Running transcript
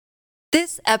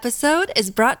This episode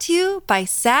is brought to you by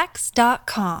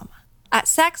Sax.com. At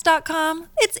Sax.com,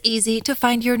 it's easy to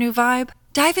find your new vibe.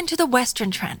 Dive into the Western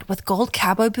trend with gold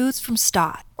cowboy boots from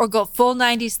Stott, or go full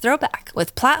 90s throwback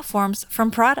with platforms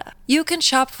from Prada. You can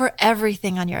shop for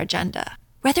everything on your agenda,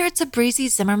 whether it's a breezy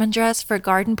Zimmermann dress for a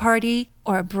garden party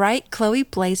or a bright Chloe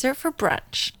blazer for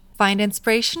brunch. Find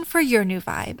inspiration for your new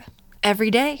vibe every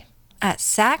day at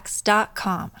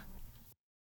Sax.com.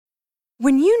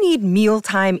 When you need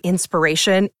mealtime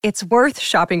inspiration, it's worth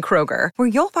shopping Kroger, where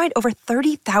you'll find over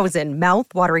 30,000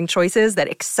 mouth-watering choices that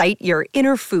excite your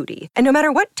inner foodie. And no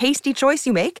matter what tasty choice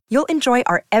you make, you'll enjoy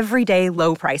our everyday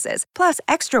low prices, plus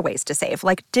extra ways to save,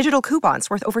 like digital coupons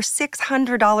worth over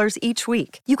 $600 each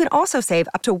week. You can also save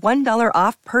up to $1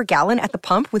 off per gallon at the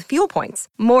pump with fuel points.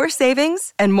 More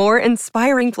savings and more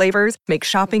inspiring flavors make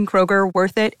shopping Kroger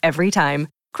worth it every time.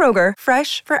 Kroger,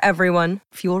 fresh for everyone.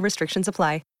 Fuel restrictions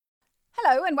apply.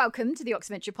 Hello and welcome to the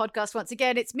Oxventure podcast once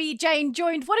again. It's me, Jane,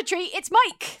 joined, what a treat, it's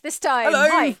Mike this time. Hello.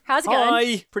 Hi, how's it going?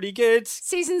 Hi, pretty good.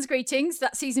 Season's greetings,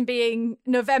 that season being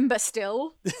November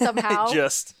still, somehow.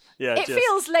 It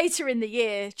feels later in the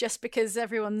year just because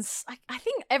everyone's, I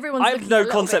think everyone's I have no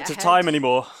concept of time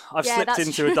anymore. I've slipped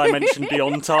into a dimension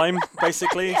beyond time,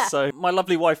 basically. Yeah. So my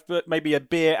lovely wife put maybe a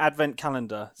beer advent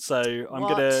calendar. So I'm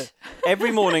going to,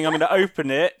 every morning I'm going to open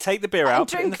it, take the beer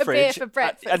out, put it in the fridge. Drink a beer for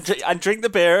breakfast. And drink the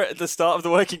beer at the start of the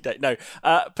working day. No,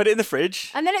 put it in the fridge.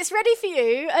 And then it's ready for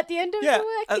you at the end of the working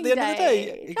day. at the end of the day.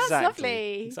 Exactly. That's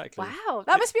lovely. Exactly. Wow,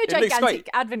 that must be a It looks gigantic great.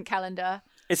 advent calendar.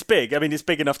 It's big. I mean, it's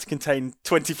big enough to contain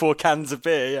 24 cans of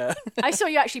beer, yeah. I saw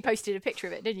you actually posted a picture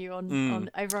of it, didn't you, on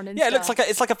over on Insta? Yeah, it looks like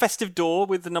it's like a festive door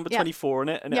with the number 24 on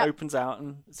it, and it Yep. opens out,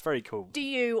 and it's very cool. Do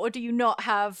you or do you not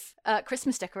have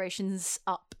Christmas decorations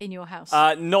up in your house?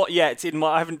 Not yet.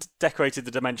 I haven't decorated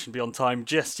the Dimension Beyond Time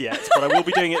just yet, but I will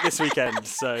be doing it this weekend.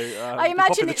 So I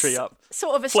imagine the it's tree up,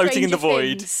 sort of a floating in the Stranger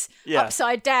void. Things Yeah.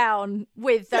 upside down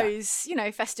with those,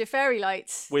 festive fairy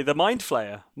lights. with a mind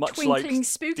flayer, much like Twinkling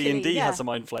spookily, D&D yeah. has a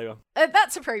mind flayer.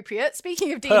 That's appropriate.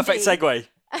 Speaking of D&D, Perfect segue.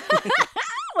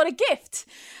 what a gift!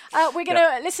 We're going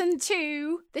to listen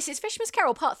to this is Fishmas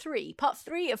Carol Part 3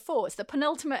 of 4. It's the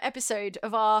penultimate episode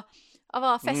of our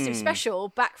festive special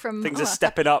back from Things are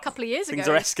stepping up. a couple of years Things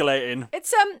ago. are escalating.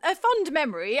 It's a fond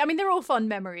memory. I mean, they're all fond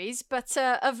memories, but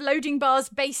of Loading Bar's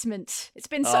basement. It's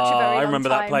been such a very long time. I remember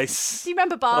that place. Do you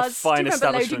remember What a bars? fine Do you remember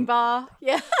Loading establishment. Bar?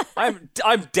 Yeah.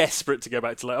 I'm desperate to go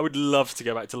back to. I would love to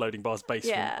go back to Loading Bar's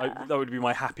basement. Yeah. That would be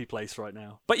my happy place right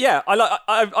now. But yeah,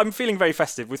 I'm feeling very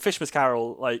festive with Fishmas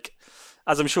Carol. Like,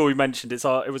 as I'm sure we mentioned, it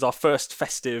was our first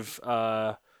festive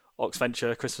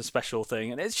Oxventure Christmas special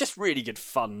thing, and it's just really good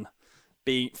fun.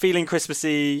 Feeling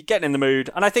Christmassy, getting in the mood,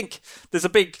 and I think there's a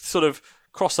big sort of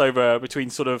crossover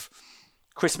between sort of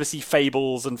Christmassy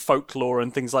fables and folklore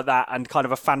and things like that, and kind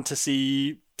of a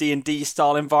fantasy D&D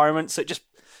style environment. So it just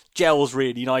gels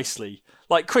really nicely.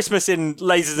 Like Christmas in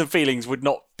Lasers and Feelings would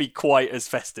not be quite as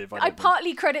festive. I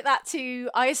partly credit that to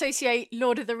I associate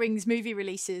Lord of the Rings movie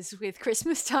releases with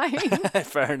Christmas time.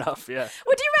 Fair enough, yeah.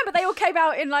 Well, do you remember they all came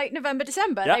out in like November,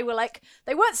 December? Yep.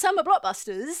 They weren't summer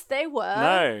blockbusters. They were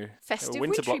No, festive they were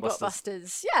winter wintry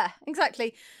blockbusters. Yeah,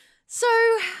 exactly. So,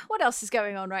 what else is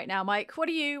going on right now, Mike? What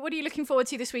are you looking forward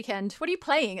to this weekend? What are you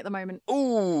playing at the moment?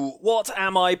 Ooh, what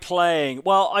am I playing?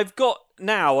 Well, I've got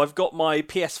my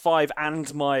PS5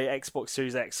 and my Xbox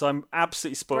Series X, so I'm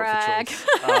absolutely spoiled Brag.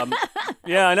 for choice.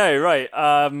 Yeah, I know, right?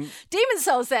 Demon's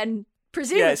Souls, then,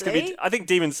 presumably. Yeah, it's gonna be. I think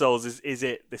Demon's Souls is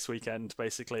it this weekend,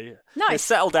 basically. Nice.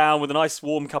 Settle down with a nice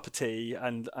warm cup of tea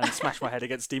and smash my head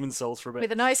against Demon's Souls for a bit.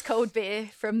 With a nice cold beer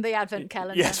from the Advent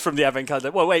calendar. Yes, from the Advent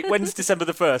calendar. Well, wait, when's December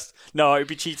the 1st? No, it would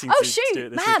be cheating Oh, to shoot, do it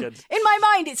this man. weekend. In my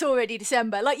mind, it's already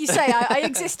December. Like you say, I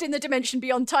exist in the dimension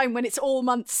beyond time when it's all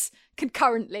months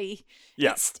concurrently.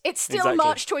 Yeah, It's still exactly.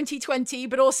 March 2020,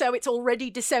 but also it's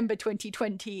already December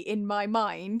 2020 in my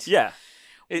mind. Yeah.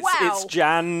 Wow. It's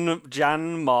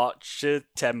Jan, March,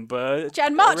 September.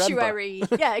 Jan-Marchuary.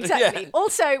 Yeah, exactly. Yeah.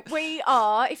 Also, we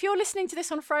are, if you're listening to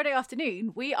this on a Friday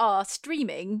afternoon, we are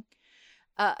streaming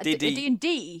a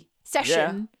D&D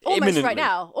session almost imminently. right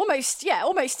now.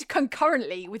 Almost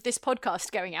concurrently with this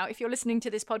podcast going out. If you're listening to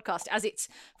this podcast as it's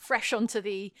fresh onto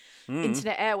the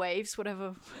internet airwaves,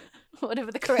 whatever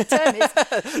the correct term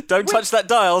is. Don't touch that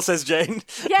dial, says Jane.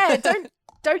 Yeah,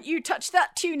 don't you touch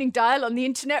that tuning dial on the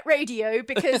internet radio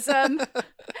because we're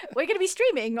going to be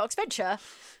streaming Oxventure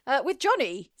with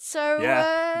Johnny. So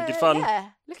Yeah, it'll be good fun. Yeah,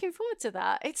 looking forward to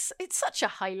that. It's such a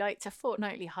highlight, a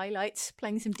fortnightly highlight,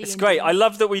 playing some D&D. It's great. I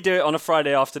love that we do it on a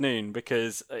Friday afternoon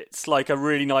because it's like a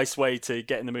really nice way to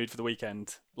get in the mood for the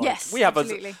weekend. Like, Yes, we have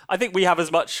absolutely. I think we have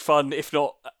as much fun, if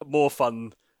not more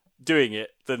fun, doing it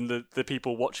than the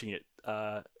people watching it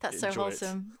That's so enjoy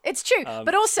wholesome. It's true,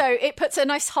 but also it puts a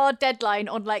nice hard deadline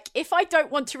on, like, if I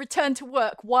don't want to return to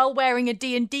work while wearing a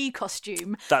D&D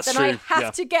costume, then true, I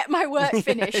have to get my work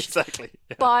finished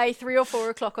by 3 or 4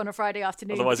 o'clock on a Friday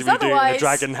afternoon. Otherwise, you'll be doing it in a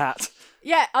dragon hat.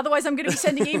 Yeah, otherwise I'm going to be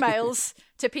sending emails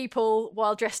to people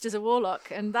while dressed as a warlock,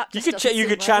 and that just you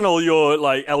could channel your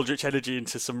like eldritch energy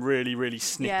into some really, really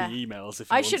snippy emails.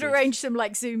 If you I should arrange some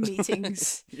like Zoom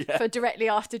meetings for directly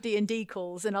after D&D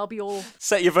calls, and I'll be all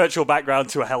set your virtual background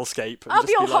to a hellscape. I'll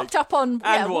be all hopped up on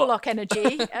warlock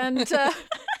energy, and it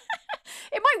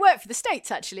might work for the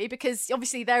States actually, because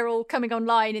obviously they're all coming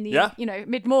online in the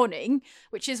mid-morning,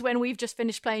 which is when we've just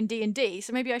finished playing D&D.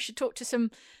 So maybe I should talk to some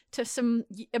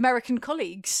American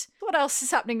colleagues. What else is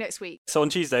happening next week? So on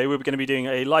Tuesday, we're going to be doing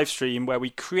a live stream where we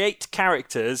create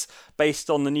characters based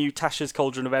on the new Tasha's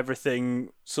Cauldron of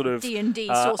Everything sort of D&D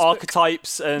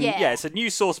archetypes. And it's a new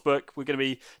source book. We're going to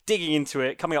be digging into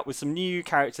it, coming up with some new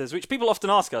characters, which people often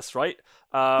ask us, right?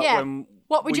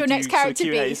 What would your next character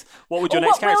be? What would your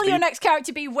next character be? What will your next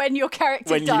character be when your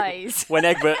character dies? When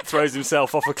Egbert throws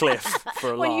himself off a cliff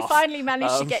for a when laugh. you finally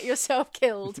manage to get yourself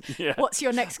killed, what's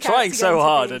your next character? Trying so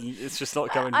hard, and it's just not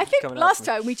coming. I think last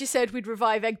time we just said we'd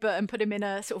revive Egbert and put him in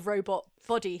a sort of robot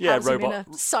body. House him in a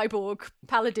cyborg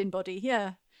paladin body.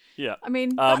 Yeah. Yeah. I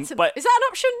mean, is that an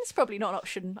option? It's probably not an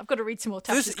option. I've got to read some more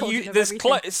Tasha's Cauldron of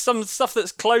Everything. Some stuff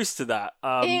that's close to that.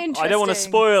 I don't want to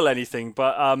spoil anything,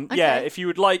 but if you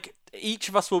would like, each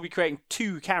of us will be creating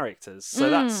 2 characters, so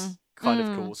that's kind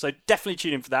of cool. So definitely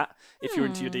tune in for that if you're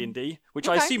into your D&D, which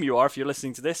I assume you are if you're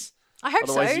listening to this. I hope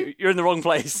Otherwise, so. You're in the wrong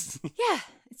place. Yeah,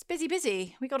 it's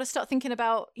busy. We got to start thinking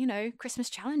about, Christmas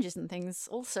challenges and things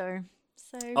also.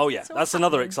 So that's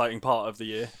another exciting part of the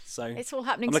year. So it's all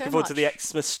happening. I'm looking forward to the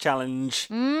Xmas challenge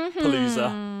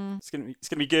palooza. It's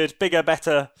gonna be good, bigger,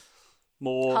 better,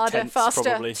 more harder, tense, faster,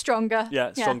 probably. stronger.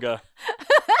 Yeah, stronger.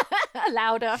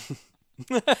 Louder.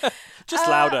 Just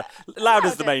louder.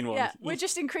 Louder's the main one. Yeah, we're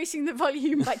just increasing the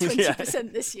volume by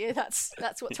 20% this year. That's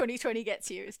what 2020 gets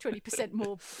you, is 20%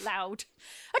 more loud.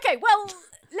 Okay, well,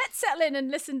 let's settle in and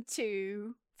listen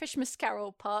to Fishmas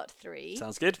Carol Part 3.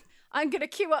 Sounds good. I'm going to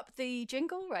cue up the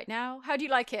jingle right now. How do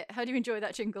you like it? How do you enjoy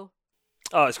that jingle?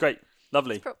 Oh, it's great.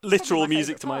 Lovely. Literal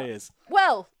music to my ears.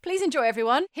 Well, please enjoy,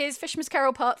 everyone. Here's Fishmas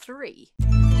Carol Part 3.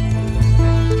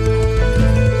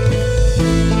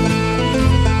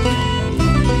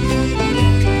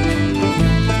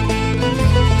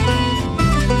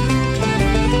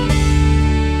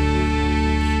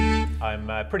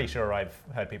 I'm pretty sure I've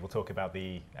heard people talk about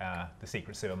the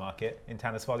secret sewer market in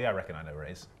Tannis Folly. I reckon I know where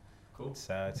it is. Cool.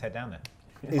 Let's head down there.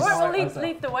 All right, we'll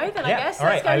lead the way then, I guess. All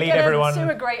right, Let's go I lead get everyone. a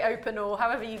sewer grate open, or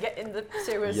however you get in the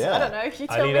sewers. I don't know. You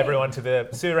tell me. I lead everyone to the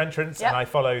sewer entrance, and I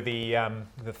follow the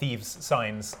thieves'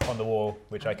 signs on the wall,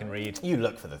 which I can read. You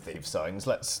look for the thieves' signs.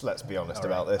 Let's be honest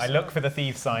about this. I look for the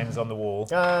thieves' signs on the wall.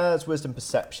 It's wisdom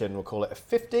perception. We'll call it a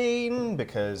 15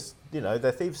 because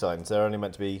they're thieves' signs. They're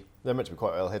meant to be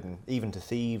quite well hidden, even to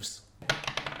thieves.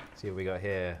 See what we got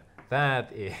here.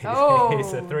 That is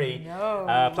a 3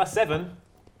 plus 7.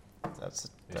 That's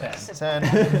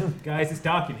 10. Guys, it's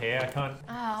dark in here. I can't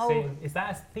see. Is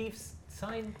that a thief's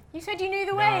sign? You said you knew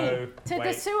the way to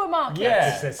the sewer market.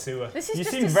 Yeah, it says sewer. This is you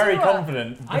just seemed a very sewer.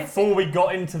 confident before we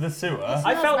got into the sewer.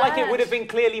 I felt like it would have been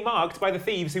clearly marked by the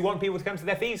thieves who want people to come to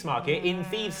their thieves market in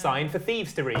thieves sign for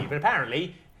thieves to read, but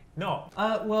apparently not.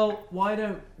 Well, why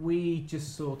don't we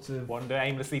just sort of wander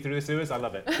aimlessly through the sewers? I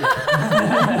love it.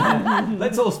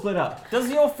 Let's all split up. Does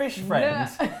your fish friend,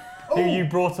 who you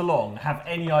brought along, have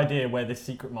any idea where this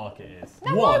secret market is?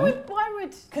 No, why would?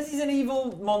 Because he's an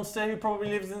evil monster who probably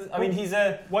lives in. I mean, he's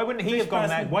a. Why wouldn't he have gone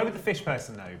there? Why would the fish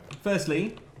person know?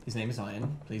 Firstly, his name is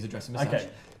Iron. Please address him as such.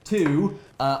 2,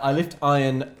 I lift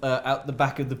Iron out the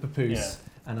back of the papoose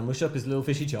and I mush up his little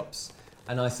fishy chops,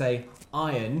 and I say,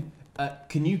 Iron,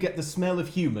 can you get the smell of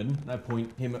human? And I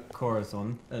point him at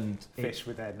Corazon and fish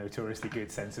with their notoriously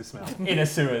good sense of smell. In a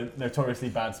sewer, notoriously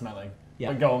bad smelling. Yeah,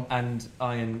 but go on. And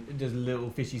Iron does a little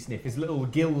fishy sniff. His little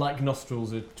gill-like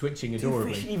nostrils are twitching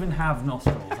adorably. Do fish even have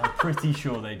nostrils? I'm pretty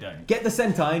sure they don't. Get the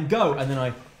scent, Iron, go! And then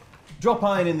I drop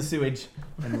Iron in the sewage.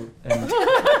 And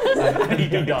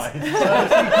you guys.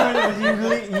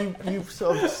 You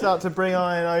sort of start to bring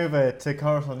Iron over to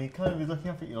Corazon. He kind of is looking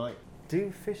up at you like,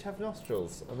 do fish have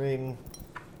nostrils? I mean,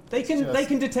 they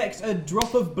can detect a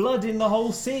drop of blood in the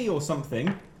whole sea or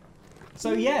something.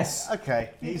 So yes.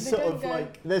 Okay. He's sort of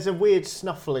like, there's a weird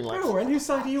snuffling like. Oh, and whose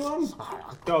side are you on?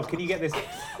 Dog, can you get this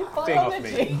thing off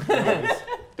me?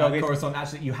 Dog, Corazon,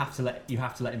 actually, you have to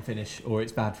let him finish, or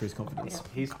it's bad for his confidence.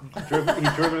 He's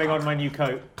dribbling on my new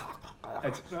coat.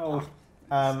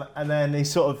 And then he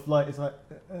sort of like, it's like...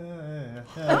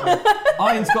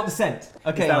 Iron's got the scent.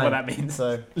 Okay, Is that what that means?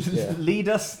 So, yeah. lead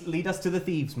us to the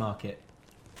thieves' market.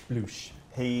 Bloosh.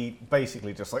 He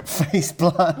basically just like face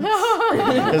plants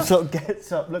and sort of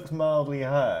gets up, looks mildly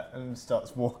hurt, and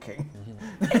starts walking.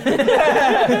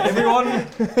 Everyone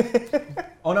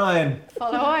on Iron.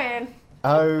 Follow Iron.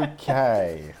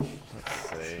 Okay. Let's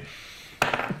see.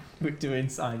 We're doing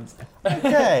signs.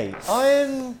 Okay,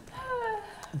 Iron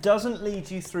doesn't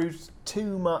lead you through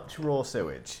too much raw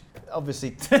sewage.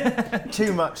 Obviously,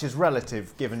 too much is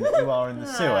relative given that you are in the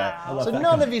sewer. So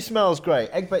none of you smells great.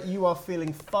 Egbert, you are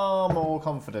feeling far more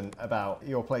confident about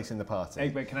your place in the party.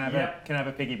 Egbert, can I have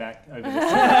a piggyback over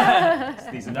this?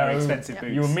 These are very expensive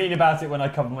boots. You were mean about it when I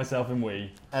covered myself in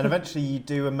wee. And eventually you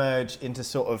do emerge into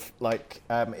sort of like,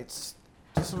 it's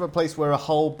just sort of a place where a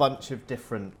whole bunch of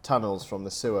different tunnels from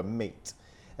the sewer meet.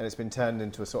 And it's been turned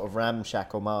into a sort of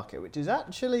ramshackle market, which is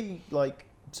actually like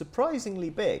surprisingly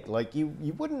big. Like you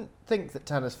wouldn't think that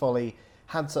Tanner's Folly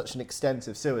had such an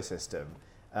extensive sewer system.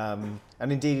 And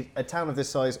indeed, a town of this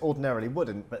size ordinarily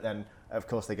wouldn't, but then, of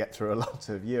course, they get through a lot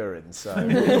of urine, so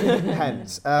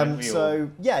hence. So,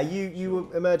 yeah,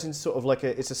 you emerge into sort of like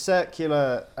it's a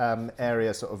circular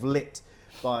area sort of lit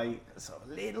by sort of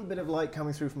a little bit of light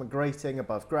coming through from a grating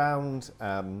above ground,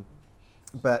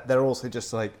 but they're also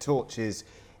just like torches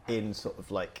in sort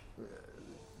of like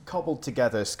cobbled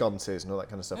together sconces and all that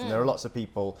kind of stuff. And there are lots of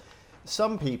people.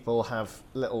 Some people have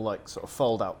little like sort of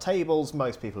fold out tables.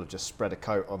 Most people have just spread a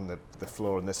coat on the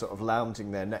floor and they're sort of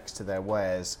lounging there next to their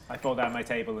wares. I fold out my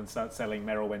table and start selling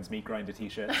Merylwen's Meat Grinder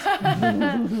t-shirts.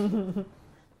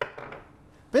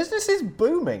 Business is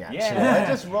booming, actually. Yeah. I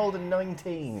just rolled a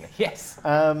 19. Yes.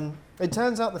 It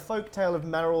turns out the folktale of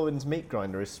Merylwen's Meat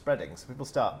Grinder is spreading, so people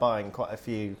start buying quite a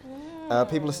few.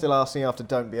 People are still asking after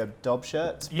Don't Be a Dob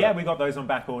shirts. Yeah, we got those on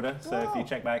back order, so if you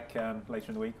check back later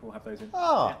in the week, we'll have those in.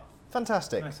 Oh, yeah.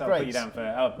 Fantastic. Nice, I'll Great. put you down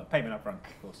for payment up front,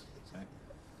 of course. So.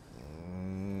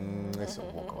 They sort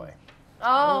of walk away.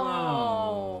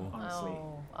 Oh. Honestly.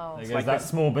 Oh. There goes that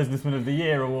Small Businessman of the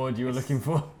Year award you were looking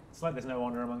for. It's like there's no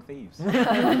honour among thieves.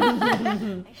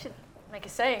 You should make a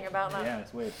saying about that. Yeah,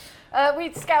 it's weird.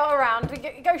 We scout around. We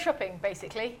go shopping,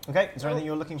 basically. Okay, is there anything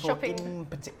you're looking for Shopping. in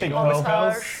particular? Big Enormous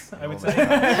pearls, I would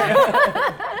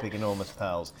say. Big enormous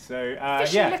pearls. So,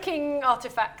 Fishy-looking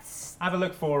artifacts. Have a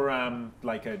look for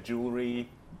like a jewellery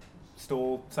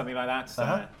stall, something like that.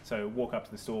 So walk up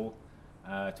to the stall,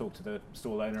 talk to the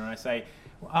stall owner, and I say,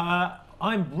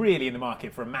 I'm really in the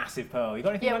market for a massive pearl. You got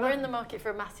anything like we're that? in the market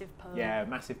for a massive pearl. Yeah,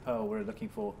 massive pearl we're looking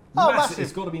for. Oh, Massive.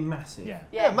 It's got to be massive. Yeah.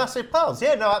 Yeah, massive pearls.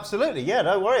 Yeah, no, absolutely. Yeah,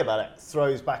 don't worry about it.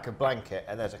 Throws back a blanket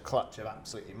and there's a clutch of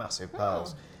absolutely massive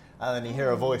pearls. And then you hear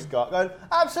a voice going,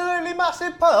 absolutely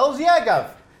massive pearls? Yeah,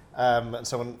 Gov. And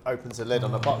someone opens the lid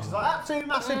on the box. It's like, absolutely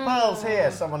massive pearls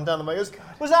here. Someone down the way goes,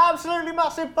 was that absolutely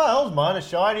massive pearls? Mine are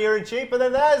shinier and cheaper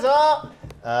than theirs are.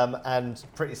 And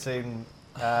pretty soon,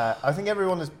 I think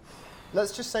everyone is...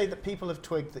 Let's just say that people have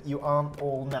twigged that you aren't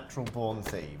all natural-born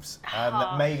thieves, and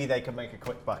that maybe they can make a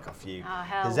quick buck off you,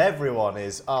 because everyone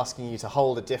is asking you to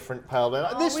hold a different pearl. They're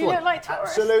like, this we one, don't like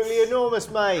tourists. absolutely enormous,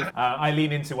 mate. I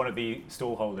lean into one of the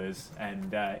stall holders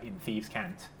and in thieves'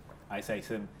 cant, I say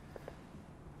to them,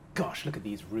 gosh, look at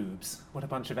these rubes. What a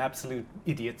bunch of absolute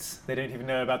idiots. They don't even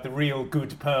know about the real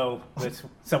good pearl that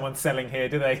someone's selling here,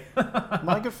 do they?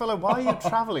 My good fellow, why are you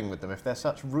travelling with them if they're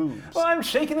such rubes? Well, I'm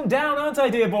shaking them down, aren't I,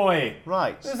 dear boy?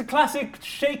 Right. There's a classic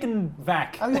shake and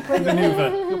vac Oh, you're playing maneuver.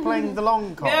 You're playing the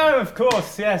long con. Yeah, of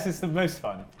course. Yes, it's the most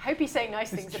fun. I hope he's saying nice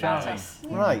things about charming. us.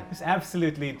 Right. It's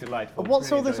absolutely delightful. But what's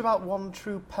Really all this enjoyable. about one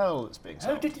true pearl that's being Oh,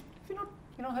 sold? have you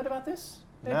not heard about this?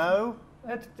 No.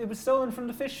 It was stolen from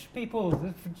the fish people,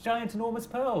 the giant enormous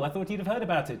pearl. I thought you'd have heard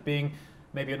about it, being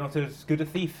maybe not as good a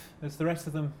thief as the rest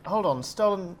of them. Hold on,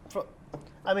 stolen...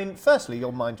 I mean, firstly,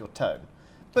 you'll mind your tone.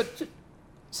 But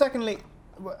secondly,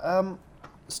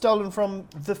 stolen from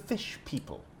the fish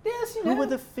people. Yes, you Who are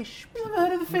the fish people? Never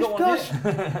heard of the fish, gosh.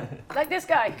 Like this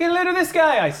guy. Get a load of this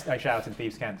guy, I shout in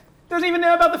thieves' cant. Doesn't even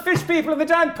know about the fish people and the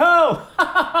giant pearl.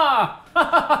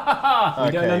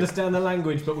 We don't understand the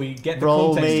language, but we get the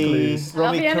Roll context me clues.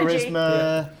 Love the energy.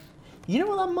 charisma. You know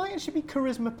what? That might actually be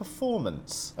charisma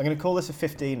performance. I'm going to call this a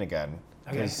 15 again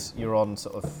because you're on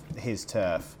sort of his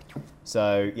turf.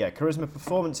 So yeah, charisma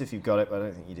performance if you've got it, but I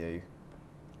don't think you do.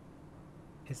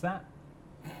 Is that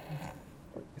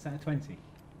a 20? It's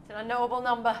an unknowable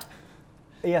number.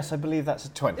 Yes, I believe that's a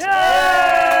 20.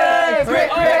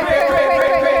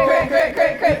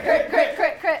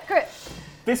 Crit.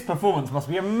 This performance must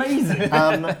be amazing.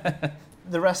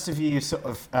 the rest of you sort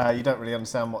of, you don't really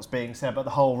understand what's being said, but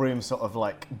the whole room sort of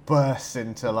like bursts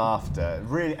into laughter.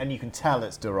 Really, and you can tell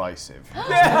it's derisive. I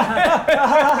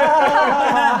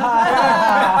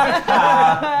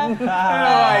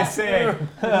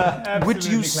see. Would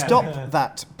you stop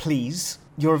that, please?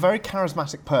 You're a very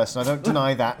charismatic person, I don't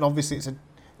deny that, and obviously it's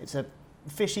a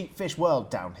fish eat fish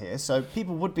world down here, so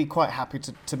people would be quite happy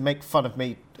to make fun of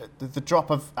me at the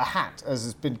drop of a hat, as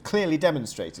has been clearly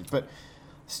demonstrated, but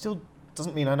still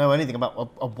doesn't mean I know anything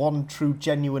about a one true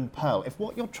genuine pearl. If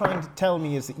what you're trying to tell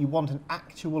me is that you want an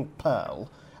actual pearl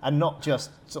and not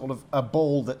just sort of a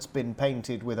ball that's been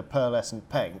painted with a pearlescent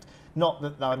paint, not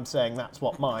that I'm saying that's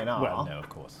what mine are. Well, no, of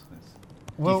course.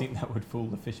 Do you think that would fool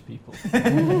the fish people?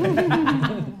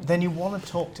 Then you want to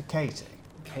talk to Katie.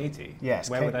 Katie? Yes.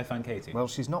 Where would I find Katie? Well,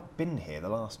 she's not been here the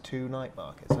last 2 night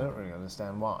markets. I don't really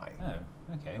understand why. Oh,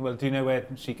 okay. Well, do you know where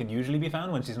she can usually be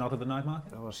found when she's not at the night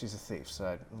market? Well, she's a thief,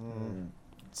 so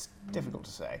it's difficult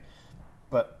to say.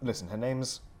 But listen, her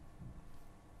name's...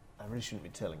 I really shouldn't be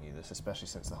telling you this, especially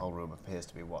since the whole room appears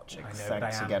to be watching. I know,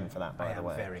 Thanks again for that, by the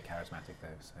way. I am very charismatic, though,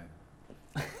 so...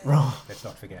 Roll. Let's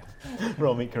not forget.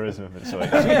 Roll me charisma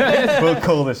persuasion. We'll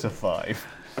call this a 5.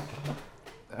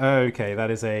 Okay, that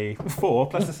is a 4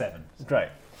 plus a 7. Great.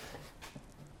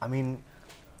 I mean,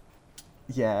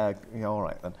 yeah, all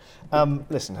right then.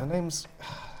 Listen, her name's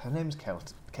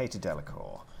Katie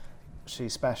Delacour. She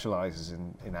specialises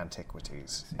in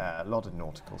antiquities, a lot of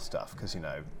nautical stuff, because, you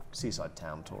know, seaside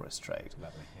town, tourist trade.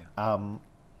 Lovely, yeah.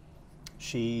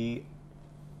 She,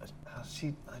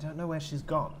 I don't know where she's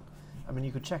gone. I mean,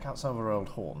 you could check out some of her old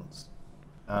haunts.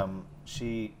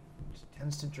 She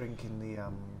tends to drink in the,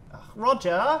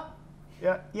 Roger?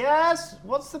 Yeah, yes?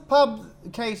 What's the pub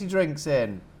Katie drinks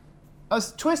in? Oh,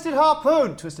 it's Twisted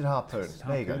Harpoon. Twisted Harpoon.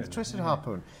 There you go. The Twisted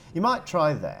Harpoon. You might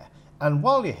try there. And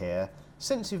while you're here,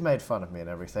 since you've made fun of me and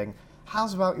everything,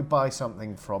 how's about you buy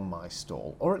something from my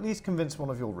stall, or at least convince one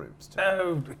of your rubes to?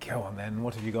 Oh, go on then.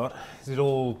 What have you got? Is it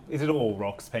all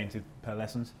rocks painted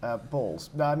pearlescent? Balls.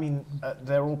 No, I mean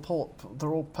they're all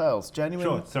pearls. Genuine.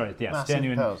 Sure. Sorry. Yes. Massive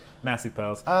Genuine pearls. Massive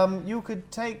pearls. You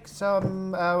could take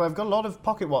some. I've got a lot of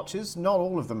pocket watches. Not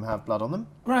all of them have blood on them.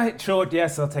 Right. Sure.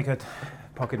 Yes. I'll take a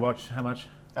pocket watch. How much?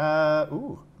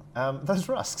 Those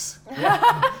rusks.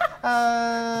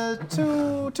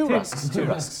 Two rusks. Two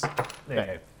rusks. There you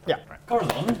go. Yeah.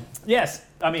 Corazon, Yes.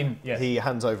 I mean, yes. He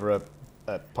hands over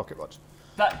a pocket watch.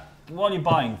 while you're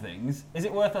buying things, is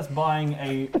it worth us buying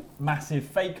a massive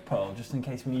fake pearl just in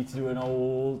case we need to do an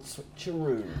old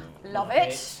switcheroo? Love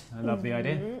it. I love the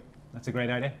idea. That's a great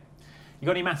idea. You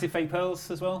got any massive fake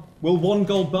pearls as well? Will 1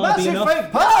 gold bar be enough? Massive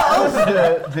fake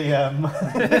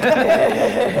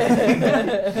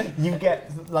pearls! You get,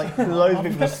 like, loads of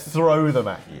people just throw them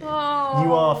at you. Oh.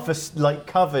 You are,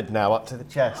 covered now up to the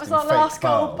chest in What's that fake last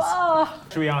pearls. gold bar?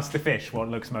 Should we ask the fish what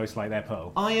looks most like their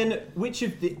pearl? Iron, which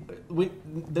of the...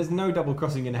 there's no double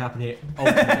crossing going to happen here,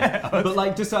 ultimately. But,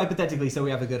 like, just hypothetically, so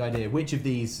we have a good idea, which of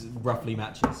these roughly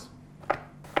matches?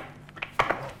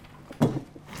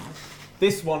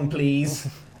 This one, please.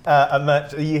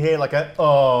 You hear like a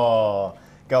oh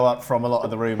go up from a lot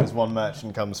of the room as one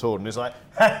merchant comes forward and is like,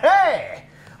 hey!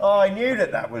 Oh, I knew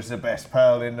that was the best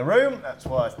pearl in the room. That's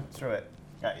why I threw it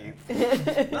at you.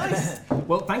 Nice.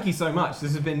 Well, thank you so much.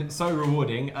 This has been so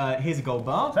rewarding. Here's a gold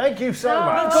bar. Thank you so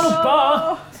much. Gold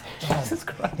bar! Jesus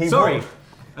Christ. Sorry.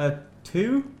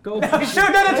 2 gold bars. No,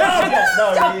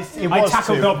 it was I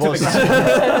tackled two, up to it was the two.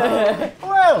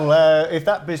 Well, if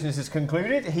that business is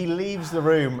concluded, he leaves the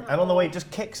room and on the way just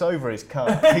kicks over his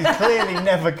cart. He's clearly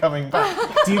never coming back.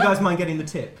 Do you guys mind getting the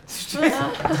tip? You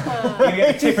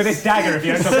get a tip of this dagger if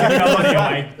you don't stop giving our money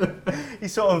away. He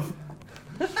sort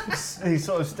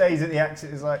of stays at the exit.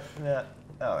 He's like, yeah,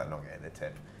 oh, I'm not getting the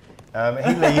tip.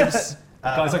 He leaves.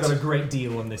 Guys, I got a great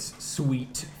deal on this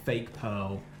sweet fake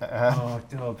pearl.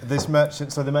 This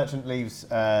merchant, so the merchant leaves,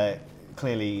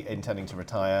 clearly intending to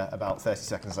retire. About 30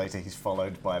 seconds later, he's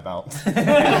followed by about Sharpening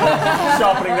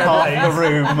their half the blades.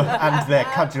 room and their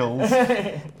cudgels.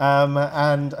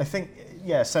 And I think,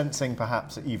 sensing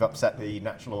perhaps that you've upset the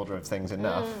natural order of things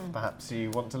enough, perhaps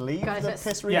you want to leave Guys, the let's-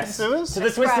 piss-ridden Yes. sewers? To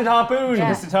the Twisted Harpoon. Yeah.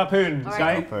 Twisted Harpoon. All right.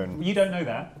 Guy, Harpoon. you don't know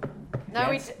that.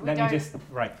 No, Yes. we Let don't. me just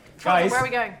right, Francis, guys. where are we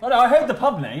going? Oh no, I heard the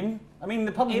pub name. I mean,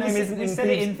 the pub's name isn't They in said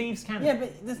it Thieves. in Thieves' Camp. Yeah,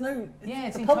 but there's no. Yeah,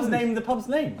 it's the in pub's code. name. The pub's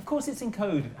name. Of course, it's in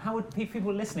code. How would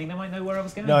people listening? They might know where I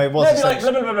was going. No, it No, was it'd be like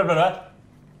essentially... blah blah blah blah blah.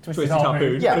 Twisted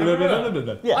Harpoon. Yeah. Blah, blah, blah, blah,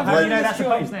 blah. Yeah, How do you know well, that's the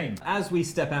pub's name? As we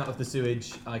step out of the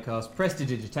sewage, I cast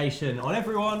Prestidigitation on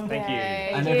everyone. Thank you.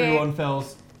 Yay. And everyone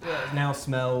now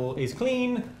smell is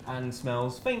clean and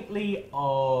smells faintly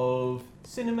of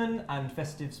cinnamon and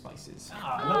festive spices.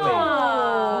 Lovely.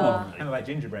 Oh. Kind of like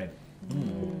gingerbread.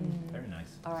 Very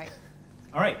nice.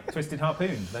 All right, Twisted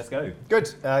Harpoon. Let's go. Good.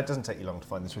 It doesn't take you long to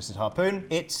find the Twisted Harpoon.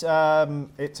 It's a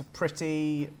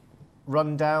pretty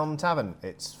run-down tavern.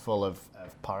 It's full of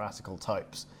piratical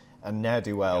types and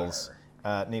ne'er-do-wells.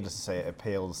 Needless to say, it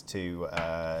appeals to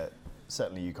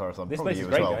certainly you, Corathon. This probably place you is as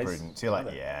great, well, guys. Prudent. You're like,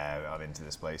 yeah, I'm into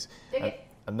this place. Okay.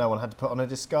 And no one had to put on a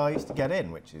disguise to get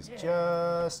in, which is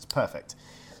just perfect.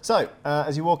 So,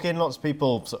 as you walk in, lots of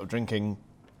people sort of drinking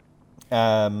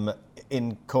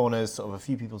in corners, sort of a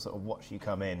few people sort of watch you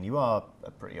come in. You are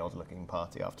a pretty odd-looking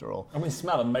party, after all. And we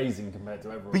smell amazing compared to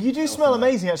everyone. But you do smell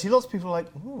amazing, actually. Lots of people are like,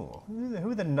 ooh,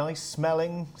 who are the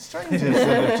nice-smelling strangers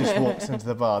that have just walked into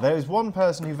the bar? There is one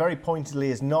person who very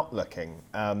pointedly is not looking.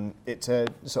 It's a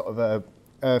sort of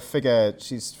a figure.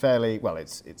 She's fairly, well,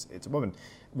 it's a woman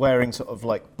wearing sort of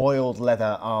like boiled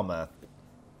leather armour.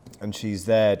 And she's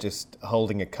there just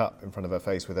holding a cup in front of her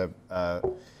face with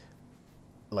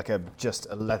just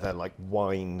a leather like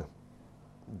wine,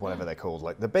 whatever they're called,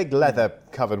 like the big leather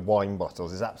covered wine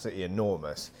bottles is absolutely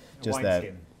enormous. Just wine there.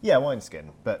 skin. Yeah,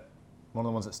 wineskin, but one of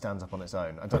the ones that stands up on its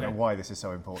own. I don't know why this is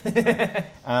so important.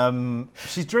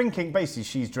 She's drinking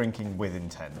with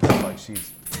intent. Like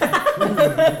she's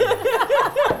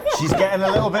getting a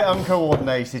little bit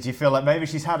uncoordinated. You feel like maybe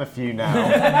she's had a few now.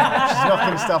 She's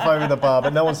knocking stuff over the bar,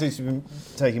 but no one seems to be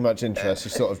taking much interest.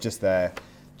 She's sort of just there,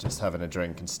 just having a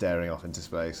drink and staring off into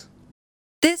space.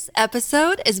 This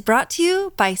episode is brought to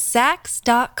you by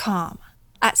Sax.com.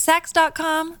 At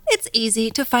Sax.com, it's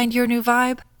easy to find your new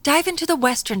vibe. Dive into the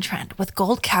Western trend with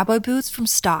gold cowboy boots from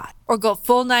Stott, or go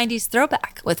full 90s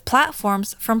throwback with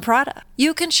platforms from Prada.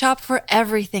 You can shop for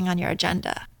everything on your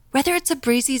agenda, whether it's a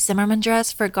breezy Zimmermann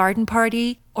dress for a garden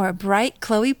party or a bright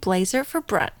Chloe blazer for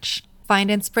brunch.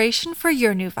 Find inspiration for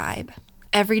your new vibe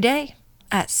every day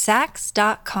at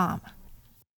Sax.com.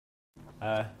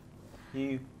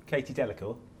 You Katie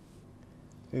Delacour?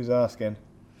 Who's asking?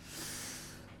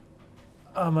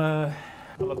 I'm a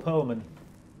Pearlman.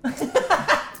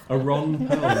 A Ron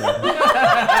Perlman.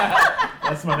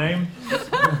 That's my name.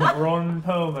 Ron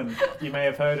Perlman. You may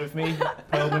have heard of me.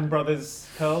 Perlman Brothers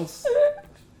Pearls.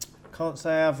 Can't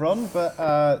say I have, Ron, but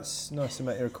it's nice to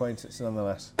make your acquaintance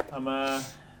nonetheless. I'm a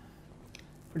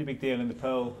pretty big deal in the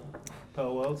pearl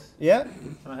world. Yeah?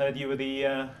 And I heard you were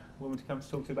the woman to come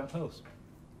to talk to about pearls.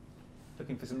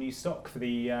 Looking for some new stock for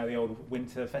the old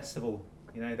winter festival.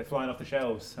 You know, they're flying off the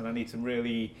shelves, and I need some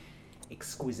really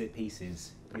exquisite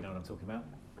pieces. You know what I'm talking about.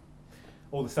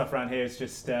 All the stuff around here is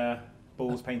just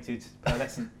balls painted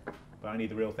pearlescent, but I need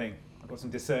the real thing. I've got some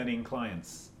discerning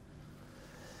clients.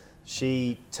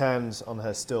 She turns on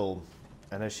her stool,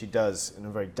 and as she does, in a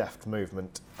very deft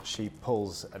movement, she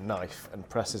pulls a knife and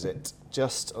presses it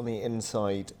just on the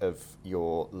inside of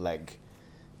your leg.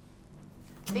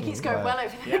 I think it's going well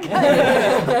over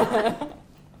there.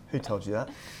 Who told you that?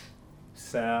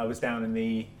 So I was down in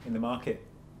the market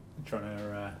trying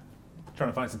to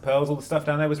find some pearls. All the stuff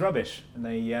down there was rubbish, and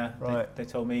they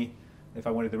told me if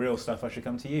I wanted the real stuff, I should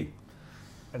come to you.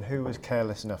 And who was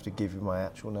careless enough to give you my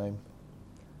actual name?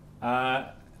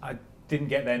 I didn't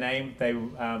get their name. They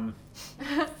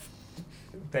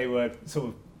were sort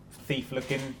of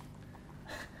thief-looking,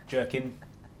 jerkin,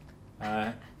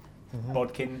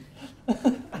 bodkin,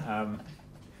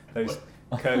 those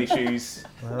curly shoes.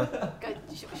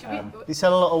 You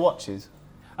sell a lot of watches?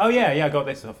 Oh yeah, I got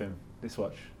this off him. This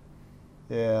watch.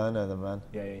 Yeah, I know them, man.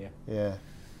 Yeah.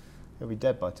 He'll be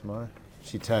dead by tomorrow.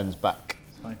 She turns back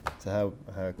Fine. to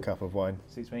her cup of wine.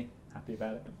 Suits me. Happy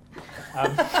about it.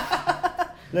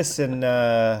 Listen,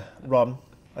 Ron,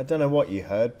 I don't know what you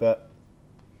heard, but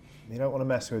you don't want to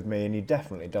mess with me, and you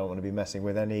definitely don't want to be messing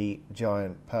with any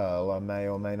giant pearl I may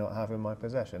or may not have in my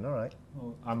possession, all right?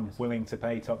 Well, I'm willing to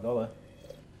pay top dollar.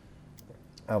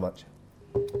 How much?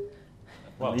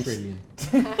 Well, trillion.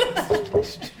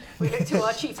 We look to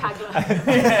our chief haggler.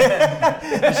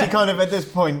 She kind of, at this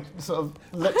point, sort of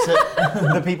looks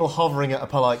at the people hovering at a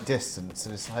polite distance,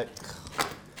 and it's like...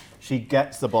 She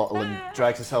gets the bottle and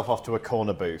drags herself off to a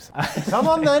corner booth. Come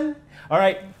on, then. All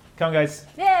right, come on, guys.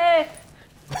 Yeah.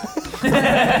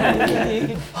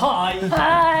 Hi.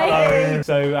 Hello.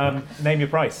 So, name your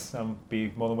price. I'll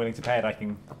be more than willing to pay it. I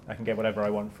can get whatever I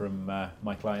want from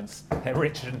my clients. They're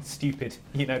rich and stupid.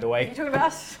 You know the Are way. you talking about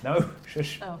us? No,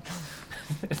 shush. Oh.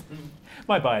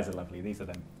 My buyers are lovely. These are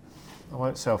them. I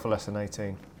won't sell for less than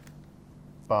 18.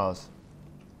 Bars.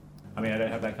 I mean, I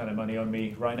don't have that kind of money on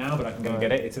me right now, but I can go and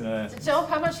get it. It's in a... Joel,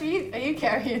 how much are you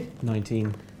carrying?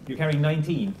 19 You're carrying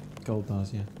 19? gold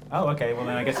bars, yeah. Oh, okay. Well,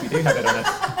 then I guess we do have it on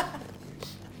us.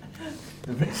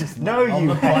 The richest No, man on you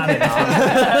the planet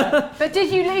are. But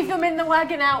did you leave them in the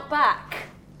wagon out back?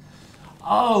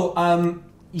 Oh,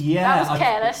 Yeah. That was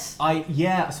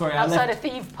careless. Sorry. Outside a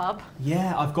thief pub.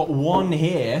 Yeah, I've got one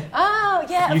here. Oh,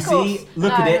 yeah, You of course. see?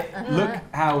 Look at it.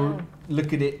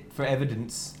 Look at it for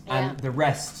evidence. And the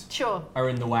rest are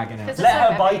in the wagon outside.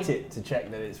 Let her bite it to check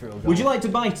that it's real gold. Would you like to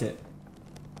bite it,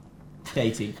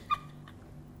 Katie?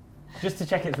 Just to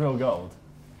check it's real gold.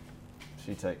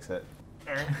 She takes it.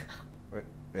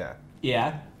 Yeah.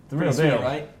 Yeah. The real deal,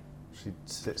 right? She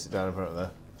sits it down in front of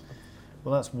her.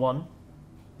 Well, that's one.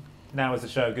 Now, as a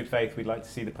show of good faith, we'd like to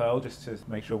see the pearl, just to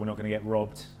make sure we're not going to get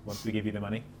robbed once we give you the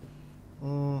money.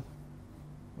 No,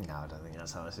 I don't think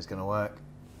that's how this is going to work.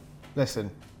 Listen,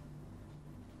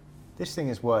 this thing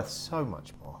is worth so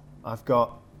much more. I've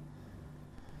got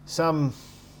some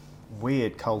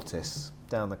weird cultists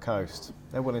down the coast.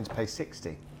 They're willing to pay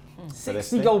 60.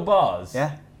 60 gold bars?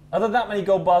 Yeah. Are there that many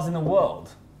gold bars in the world?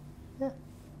 Yeah.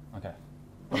 Okay.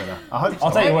 I don't know. I hope so.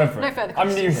 I'll take your word for it. No further I'm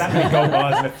questions. new. That many gold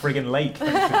bars in a friggin' lake.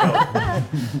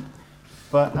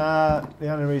 But the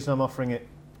only reason I'm offering it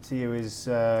to you is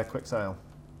quick sale.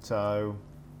 So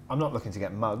I'm not looking to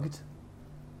get mugged.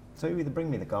 So you either bring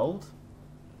me the gold,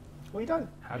 or you don't.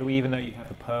 How do we even know you have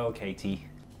the pearl, Katie?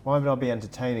 Why would I be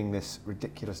entertaining this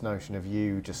ridiculous notion of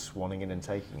you just swanning in and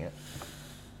taking it?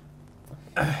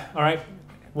 All right,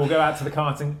 we'll go out to the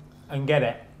cart and get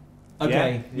it.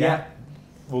 Okay. Yeah.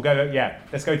 We'll go. Yeah,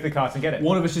 let's go to the cart and get it.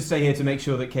 One of us should stay here to make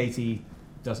sure that Katie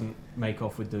doesn't make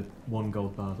off with the one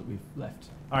gold bar that we've left.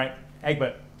 All right,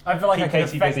 Egbert. I feel like Keep I can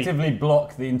Katie busy. effectively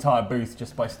block the entire booth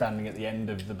just by standing at the end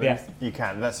of the booth. Yeah. You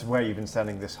can. That's where you've been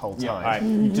standing this whole time. Yeah, right.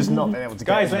 You've just not been able to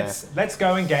Guys, get in let's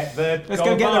go and get the. Let's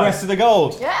gold go get the bars. rest of the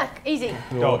gold. Yeah, easy.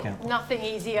 We'll walk out. Nothing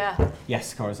easier.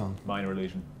 Yes, Corazon. Minor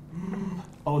illusion.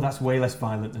 Oh, that's way less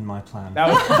violent than my plan. That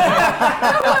was.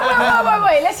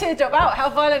 Wait, let's hear it out. How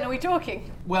violent are we talking?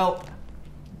 Well,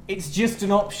 it's just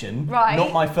an option. Right.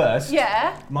 Not my first.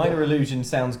 Yeah. Minor illusion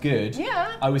sounds good.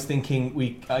 Yeah. I was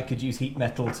thinking I could use heat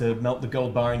metal to melt the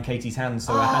gold bar in Katie's hands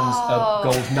so her hands are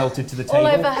gold melted to the table. All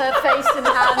over her face and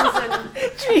hands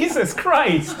and... Jesus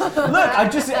Christ! Look,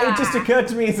 it just occurred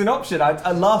to me as an option,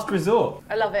 a last resort.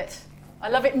 I love it. I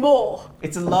love it more.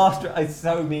 It's a last. It's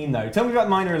so mean though. Tell me about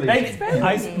minor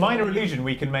illusion. Minor illusion.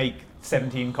 We can make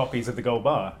 17 copies of the gold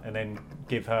bar and then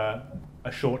give her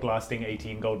a short-lasting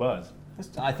 18 gold bars.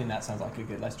 I think that sounds like a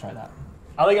good. Let's try that.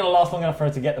 Are they going to last long enough for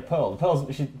her to get the pearl? The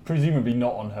pearl's presumably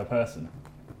not on her person.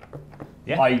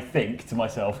 Yeah. I think to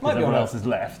myself, because everyone else has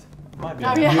left. Might be.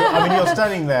 Oh, yeah. I mean, you're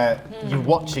standing there, you're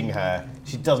watching her.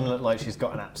 She doesn't look like she's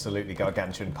got an absolutely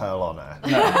gargantuan pearl on her.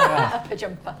 A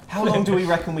jumper. How long do we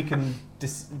reckon we can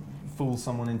fool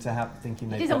someone into thinking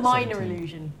they've It is got a minor 17?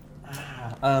 illusion.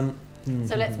 So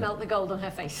So let's melt the gold on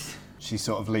her face. She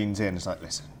sort of leans in. It's like,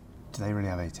 listen, do they really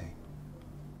have 18?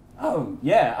 Oh,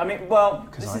 yeah. I mean, well...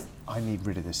 Because I need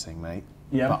rid of this thing, mate.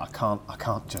 Yeah. But I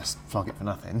can't just flog it for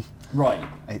nothing. Right.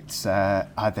 It's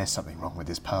there's something wrong with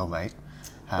this pearl, mate.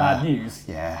 Bad news?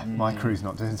 Yeah, my crew's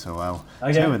not doing so well.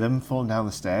 Okay. 2 of them fallen down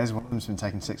the stairs. One of them's been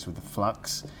taken 6 with the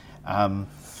flux.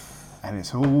 And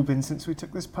it's all been since we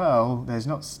took this pearl. There's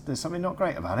something not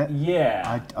great about it.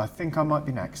 Yeah. I think I might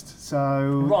be next.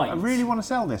 So Right. I really want to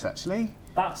sell this, actually.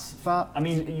 I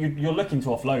mean, you're looking to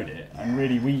offload it, and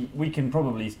really we can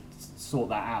probably sort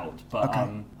that out. But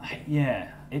Okay.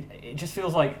 yeah, it just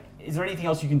feels like. Is there anything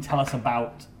else you can tell us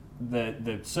about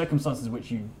the circumstances in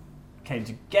which you came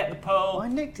to get the pearl? I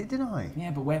nicked it, didn't I?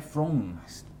 Yeah, but where from?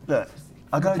 Look,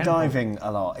 I go temple. diving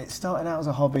a lot. It started out as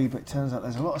a hobby, but it turns out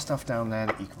there's a lot of stuff down there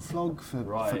that you can flog for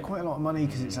Right. quite a lot of money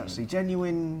because it's actually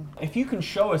genuine. If you can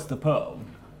show us the pearl,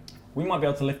 we might be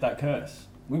able to lift that curse.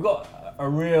 We've got a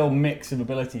real mix of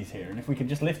abilities here, and if we could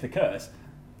just lift the curse,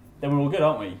 then we're all good,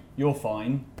 aren't we? You're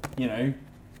fine. You know,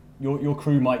 your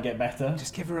crew might get better.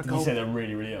 Just give her a You gold. say they're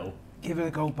really, really ill. Give her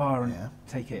the gold bar and Yeah.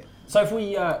 take it. So if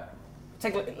we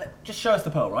take a look, just show us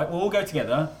the pearl, right? We'll all go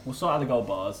together. We'll sort out the gold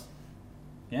bars.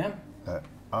 Yeah.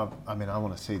 I mean, I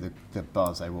want to see the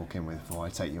bars they walk in with before I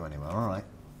take you anywhere. All right.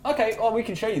 Okay. Well, we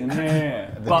can show you them.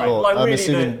 Yeah. The But door, like I'm really,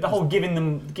 assuming- the whole giving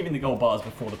the gold bars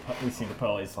before we see the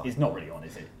pearl is not really on,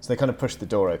 is it? So they kind of push the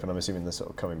door open. I'm assuming they're sort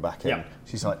of coming back in. Yeah.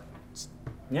 She's like,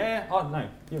 Yeah. Oh no,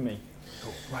 you and me.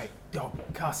 Cool. Right.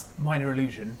 Cast minor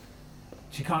illusion.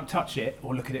 She can't touch it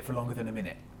or look at it for longer than a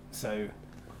minute. So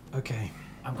Okay.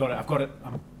 I've got it.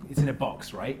 It's in a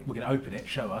box, right? We're gonna open it,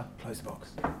 show her, close the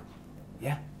box.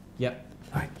 Yeah. Yep.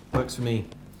 Right. Works for me.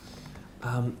 The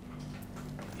only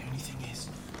thing is,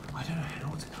 I don't know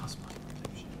how to cast my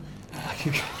illusion. I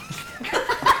can.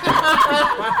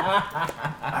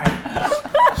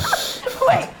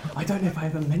 Wait. I don't know if I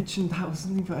ever mentioned that or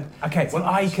something, but Okay. Well,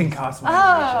 I can cast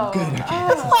minor illusion. good. Okay.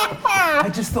 I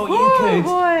just thought you could. Oh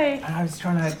boy. And I was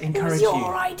trying to It encourage was you.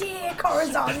 your idea,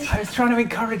 Corazon. I was trying to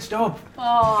encourage Dob.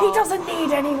 He doesn't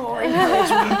need any more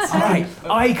encouragement. All right,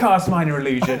 I cast Minor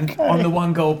Illusion on the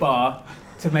 1 gold bar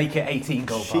to make it 18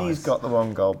 gold bars. She's got the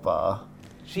 1 gold bar.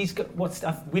 She's got what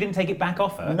stuff? We didn't take it back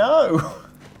off her. No.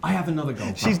 I have another gold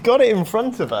bar. She's got it in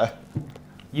front of her.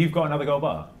 You've got another gold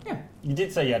bar. Yeah. You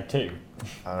did say you had 2.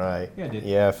 All right. Yeah, I did.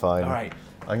 Yeah, fine. All right.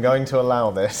 I'm going to allow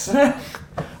this.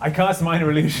 I cast Minor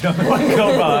Illusion on the 1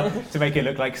 gold bar to make it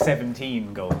look like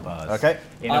 17 gold bars. Okay.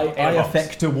 I box.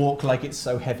 affect to walk like it's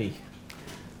so heavy.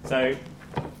 So,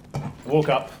 walk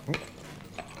up.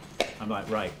 I'm like,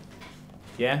 right.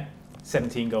 Yeah?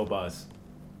 17 gold bars.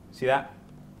 See that?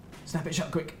 Snap it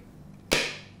shut quick.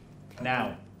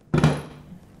 Now.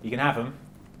 You can have them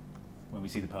when we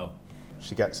see the pearl.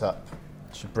 She gets up.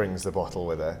 She brings the bottle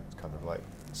with her. Kind of like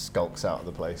skulks out of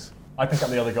the place. I pick up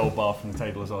the other gold bar from the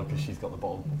table as well because she's got the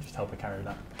bottle. Just help her carry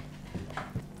that.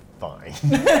 Fine.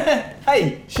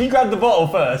 Hey, she grabbed the bottle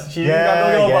first. She didn't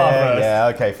grab the gold bar first.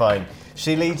 Yeah, okay, fine.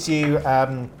 She leads you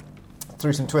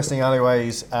through some twisting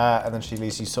alleyways, and then she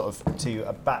leads you sort of to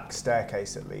a back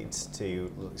staircase that leads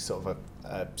to sort of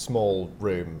a small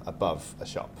room above a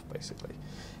shop, basically.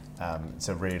 It's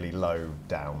a really low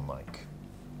down, like,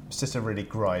 it's just a really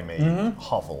grimy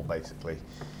hovel, basically.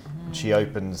 And she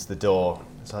opens the door.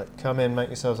 It's like, come in, make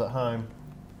yourselves at home.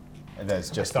 And there's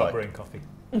just Start like brewing coffee.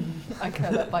 I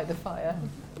curl up by the fire.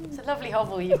 It's a lovely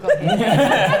hovel you've got here.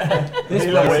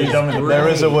 there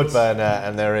is a wood burner,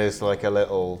 and there is like a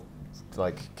little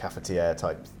like cafetiere,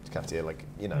 like,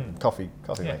 you know, coffee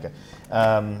maker.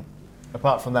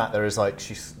 Apart from that, there is like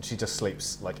she just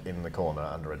sleeps like in the corner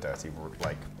under a dirty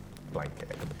like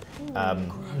blanket.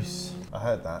 Gross. I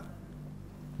heard that.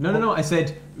 No. I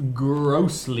said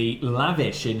grossly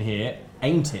lavish in here,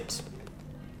 ain't it?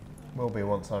 Will be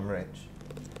once I'm rich.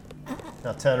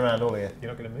 Now turn around, all of you.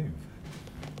 You're not going to move.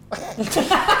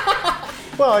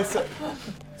 Well, I said.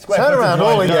 Turn around,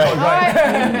 all of you.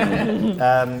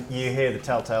 You hear the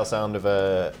telltale sound of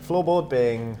a floorboard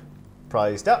being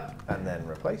prized up and then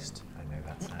replaced. I know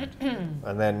that sound.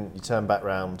 And then you turn back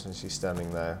round and she's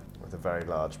standing there with a very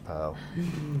large pearl.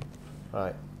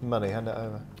 Right, money, hand it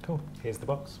over. Cool. Here's the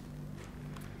box.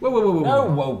 Whoa.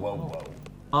 Whoa.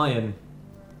 Iron.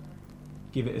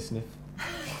 Give it a sniff.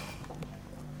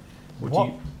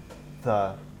 What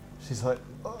the? She's like,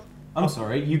 I'm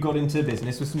sorry, you got into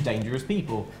business with some dangerous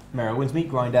people. Merowyn's meat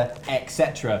grinder,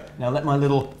 etc. Now let my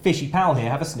little fishy pal here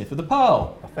have a sniff of the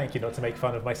pearl. Well, thank you not to make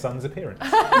fun of my son's appearance.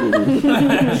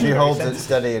 She holds it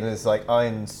steady and it's like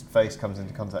Iron's face comes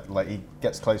into contact. Like he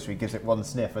gets closer, he gives it one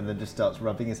sniff and then just starts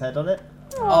rubbing his head on it.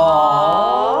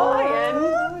 Aww,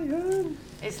 Iron.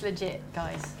 It's legit,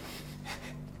 guys.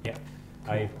 Yeah.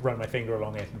 I run my finger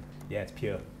along it. And, yeah, it's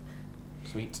pure.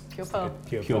 Sweet. Pure pearl.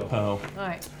 Pure pearl.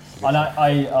 Alright. And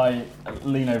I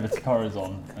lean over to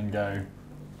Corazon and go,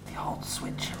 the old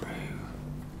switcheroo.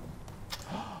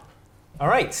 All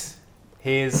right.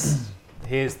 Here's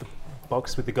the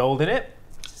box with the gold in it.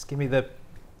 Just give me the.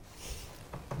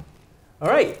 All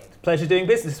right. Pleasure doing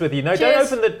business with you. No,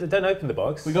 Cheers. don't open the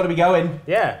box. We got to be going.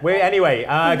 Yeah. Anyway,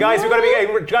 guys. We got to be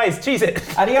going. Guys, cheese it.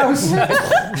 Adios.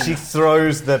 She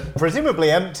throws the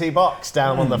presumably empty box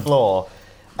down on the floor.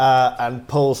 And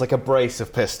pulls like a brace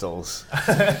of pistols.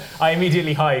 I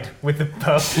immediately hide with the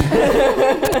pearl.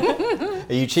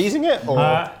 Are you cheesing it? Or?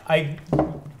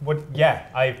 What do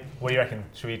you reckon?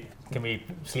 Can we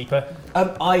sleep her?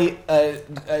 I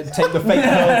take the fake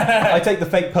pearl. I take the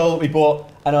fake pearl that we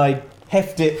bought and I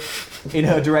heft it in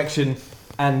her direction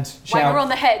and shout. Wang her on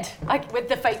the head with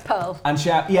the fake pearl. And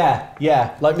shout,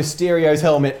 yeah, like Mysterio's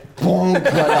helmet, bonk, like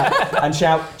that, and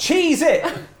shout, cheese it.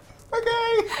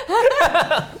 Okay.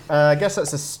 I guess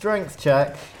that's a strength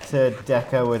check to deck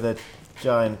her with a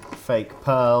giant fake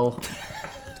pearl.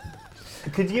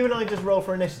 Could you and I just roll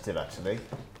for initiative, actually?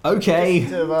 Okay.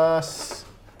 Just two of us.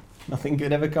 Nothing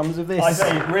good ever comes of this. I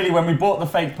say, really, when we bought the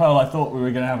fake pearl, I thought we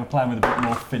were going to have a plan with a bit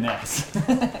more finesse.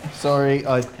 Sorry,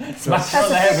 I Smashed her on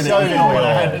the head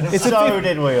with it. So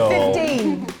did we all.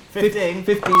 15. 15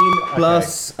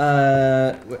 plus plus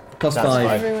That's 5.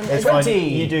 fine. It's fine. 20.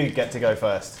 You do get to go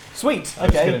first. Sweet. I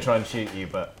was going Okay. to try and shoot you,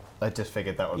 but I just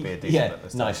figured that would be a decent Yeah, at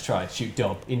this time. nice try. Shoot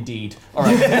Dob, indeed. All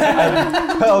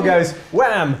right. Pearl goes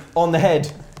wham on the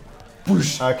head.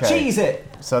 Whoosh. Okay. Cheese it.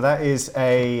 So that is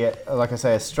a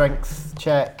strength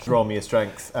check. Roll me a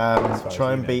strength.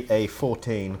 Try and beat a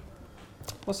 14.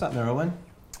 What's that, Merowyn?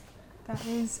 That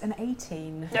is an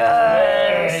 18.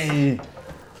 Yay!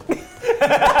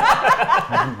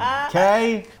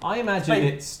 Okay. I imagine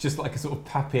it's just like a sort of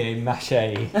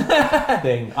papier-mâché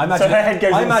thing. I imagine, So her head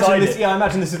goes I imagine inside this. it. Yeah, I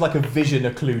imagine this is like a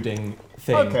vision-occluding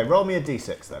thing. Okay, roll me a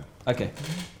d6 then. Okay.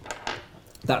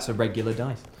 That's a regular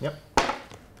dice. Yep.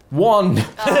 1.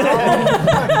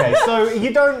 Okay, so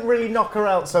you don't really knock her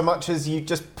out so much as you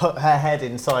just put her head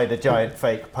inside a giant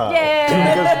fake pearl.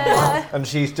 Yeah. And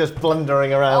she's just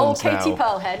blundering around Old Katie now.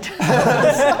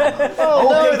 Pearlhead. Oh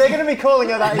no, they're going to be calling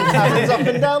her that in taverns up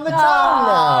and down the town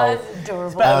now. That's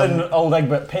adorable. Better than old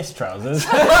Egbert piss trousers.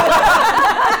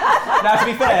 Now, to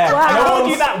be fair, I told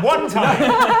you that one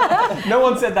time. no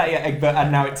one said that yet, Egbert,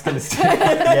 and now it's going to stick.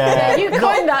 Yeah. You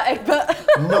coined that,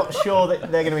 Egbert. Not sure that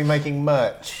they're going to be making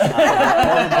merch. No,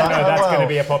 that's going to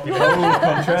be a popular.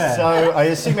 Contraire. So I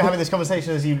assume you're having this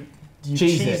conversation as you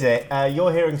Cheese it.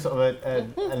 You're hearing sort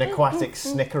of an aquatic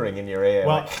snickering in your ear.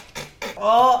 Well,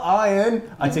 Oh,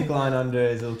 Iron! I tickle Iron under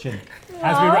his little chin.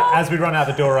 as we run out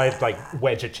the door, I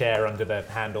wedge a chair under the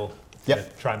handle.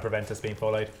 Yep. To try and prevent us being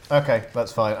followed. Okay,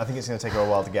 that's fine. I think it's going to take her a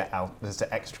while to get out,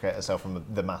 to extricate herself from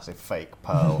the massive fake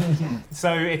pearl.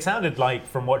 So it sounded like,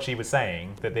 from what she was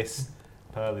saying, that this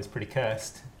pearl is pretty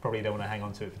cursed. Probably don't want to hang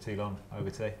on to it for too long, I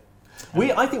would say.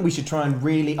 I think we should try and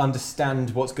really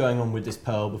understand what's going on with this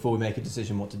pearl before we make a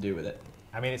decision what to do with it.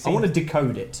 I mean, I want to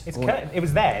decode it. It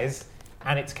was theirs,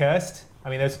 and it's cursed. I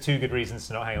mean, those are two good reasons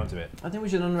to not hang on to it. I think we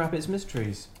should unwrap its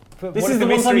mysteries. But This what is if the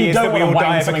one time mystery you is don't that we want to all die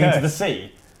wang of a something into the curse?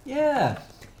 sea. Yeah.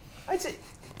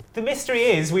 The mystery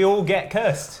is we all get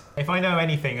cursed. If I know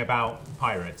anything about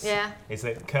pirates, Yeah. is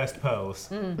that cursed pearls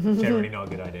generally not a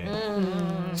good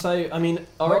idea. So, I mean,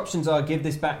 our options are give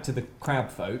this back to the crab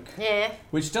folk, Yeah.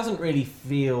 which doesn't really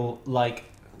feel like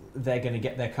they're going to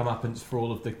get their comeuppance for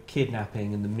all of the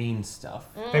kidnapping and the mean stuff.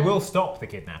 They will stop the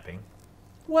kidnapping.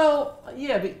 Well,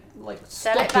 yeah, but like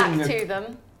Sell it stopping back the- to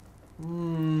them.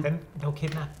 Then they'll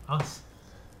kidnap us.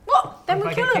 What? Then If we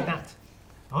I kill get them. kidnapped,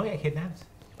 I'll get kidnapped.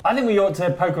 I think we ought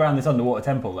to poke around this underwater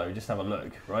temple though, just have a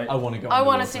look, right? I want to go. I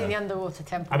want to underwater. see the underwater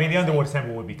temple. I mean, the underwater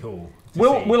temple would be cool. to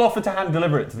We'll see. we'll offer to hand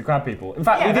deliver it to the crab people. In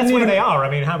fact, Yeah, we that's didn't where even they are. I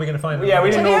mean, how are we going to find them? Yeah,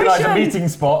 we To didn't the organise a ocean. meeting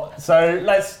spot, so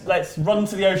let's run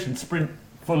to the ocean, sprint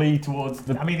fully towards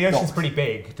the. I mean, the ocean's docks. pretty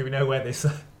big. Do we know where this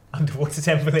underwater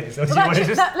temple is? Or do Well, you want to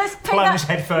actually, just let's take plunge that.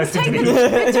 headfirst Let's into take the the,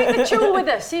 ocean? let's take the Chul with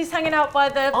us. He's hanging out by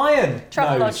the Iron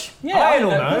travel knows. lodge. Yeah, Iron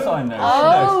will Of course know. I know.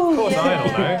 Oh, Of course, yeah. Iron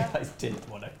will know. I just didn't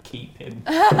want to keep him.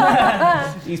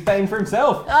 He's paying for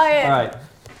himself. Iron.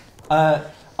 All right,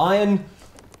 Iron,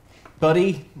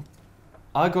 buddy.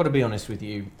 I got to be honest with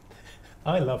you.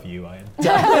 I love you, Iron.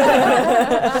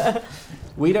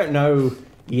 We don't know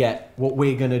yet what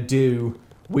we're going to do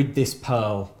with this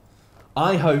pearl.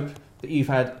 I hope that you've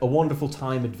had a wonderful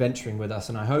time adventuring with us,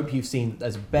 and I hope you've seen that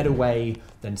there's a better way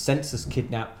than senseless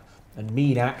kidnap and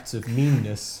mean acts of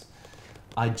meanness.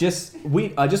 I just want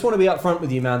to be upfront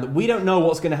with you, man, that we don't know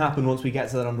what's going to happen once we get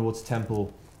to that underwater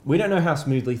temple. We don't know how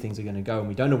smoothly things are going to go, and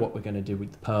we don't know what we're going to do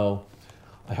with the pearl.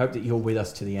 I hope that you're with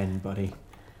us to the end, buddy.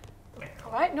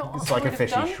 All right, not It's what I like a would have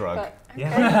fishy done, shrug. but okay.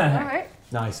 Yeah. All right.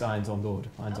 Nice, Iron's on board.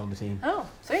 Iron's on the team. Oh,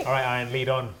 sweet. All right, Iron, lead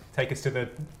on. Take us to the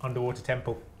underwater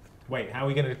temple. Wait, how are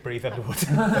we going to breathe underwater?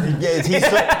 Yeah, he's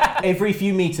Every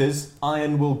few meters,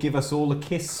 Iron will give us all a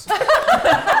kiss.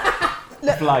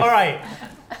 of life. All right.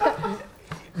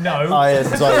 No.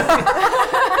 Iron's like,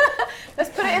 Let's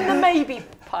put it in the maybe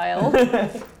pile.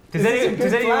 Does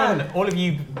anyone, all of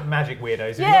you magic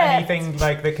weirdos, have you got Yeah. anything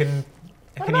like that can?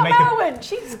 What Can you about make a? Merwin?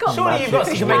 She's got Surely you've got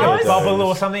Magic you can make a powers. bubble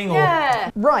or something, or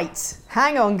Yeah. Right,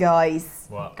 hang on, guys.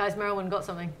 what? Guys, Merwin got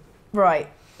something. Right.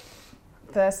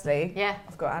 Firstly, Yeah.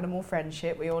 I've got animal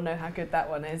friendship. We all know how good that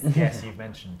one is. Yes, you've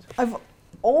mentioned. I've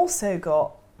also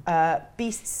got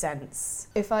beast sense.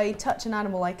 If I touch an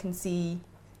animal, I can see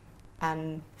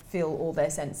and feel all their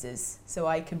senses. So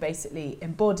I can basically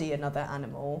embody another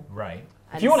animal. Right.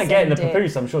 If you want to get in the send it-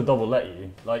 papoose, I'm sure Dov will let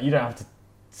you. Like, you don't have to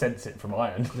sense it from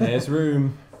Iron. There's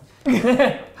room.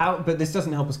 But this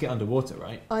doesn't help us get underwater,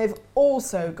 right? I've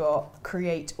also got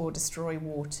create or destroy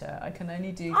water. I can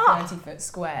only do 30 foot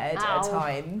squared at Ow. a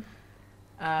time.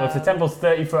 Well, if the temple's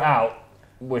 30 foot out,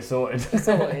 we're sorted.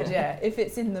 Sorted, yeah. If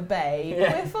it's in the bay,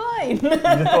 Yeah. we're fine. You just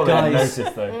thought they'd Guys.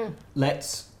 notice, though.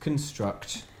 Let's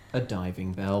construct a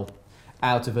diving bell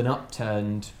out of an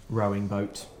upturned rowing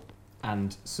boat.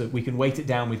 And so we can weight it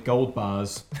down with gold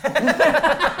bars.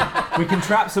 We can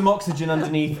trap some oxygen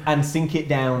underneath and sink it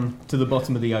down to the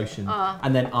bottom of the ocean.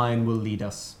 And then Iron will lead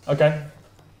us. Okay.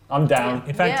 I'm down.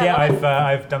 In fact, Yeah.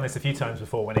 I've done this a few times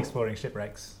before when exploring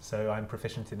shipwrecks, so I'm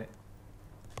proficient in it.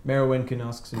 Merowyn can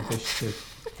ask some fish to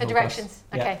For help directions.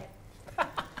 us. Yeah. Okay.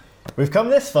 we've come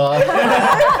this far.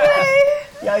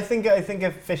 Yeah, I think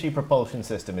a fishy propulsion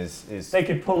system is. They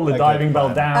could pull the A good diving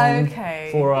bell plan. down Okay.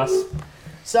 for us.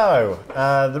 So,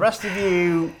 the rest of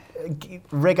you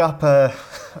rig up a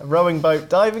rowing boat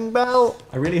diving bell.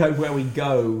 I really hope where we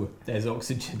go, there's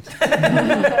oxygen.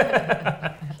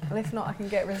 Well, if not, I can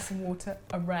get rid of some water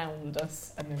around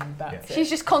us, and then that's it. She's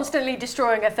just constantly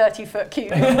destroying a 30-foot cube.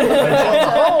 The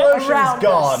whole ocean's Around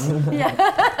us. gone.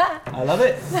 Yeah. I love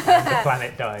it. The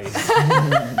planet dies.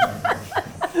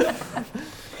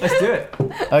 Let's do it.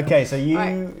 Okay, so you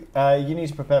need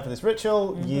to prepare for this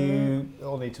ritual. You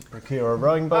all need to procure a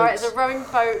rowing boat. All right, there's a rowing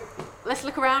boat. Let's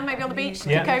look around, maybe on the beach,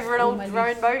 kick over an old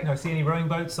rowing boat. No, see any rowing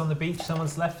boats on the beach?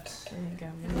 Someone's left.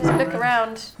 Let's look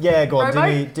around. Yeah, go on.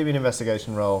 Rowboat? Do me an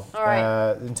investigation roll. All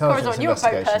right. Intelligence Corazon, you're a boat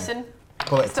investigation. person.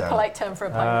 Bullet It's a term. polite term for a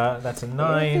boat. That's a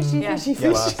 9. Yeah.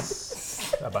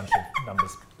 Plus a bunch of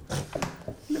numbers.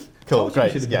 Cool,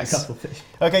 great. Should have been a Yes. couple of fish.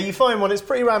 Okay, you find one. It's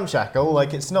pretty ramshackle.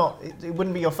 Like it's not. It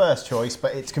wouldn't be your first choice,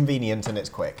 but it's convenient and it's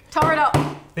quick. Tar it up.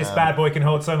 This bad boy can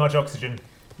hold so much oxygen.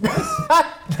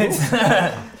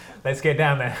 Let's get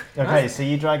down there. Okay, so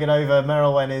you drag it over.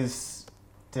 Merylwen is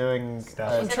doing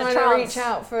I'm in a trying to trance. reach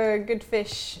out for a good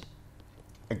fish.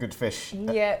 a good fish.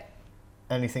 Yeah,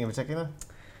 Anything in particular?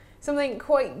 something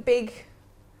quite big.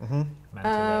 Manta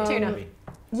ray, Tuna. maybe.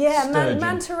 Yeah, Sturgeon.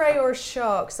 manta ray or a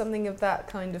shark, something of that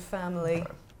kind of family.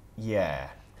 Yeah.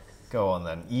 Go on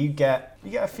then. You get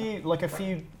a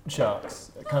few sharks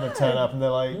that kind of turn up and they're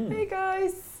like, Hey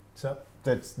guys. So,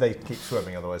 they keep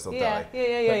swimming, otherwise they'll Yeah, die.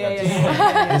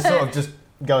 yeah. They're sort of just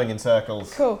going in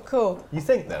circles. Cool. You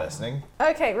think they're listening?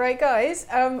 Okay, right, guys.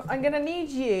 I'm gonna need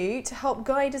you to help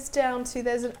guide us down to.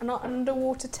 There's an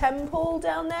underwater temple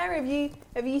down there. Have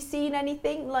you seen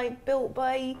anything like built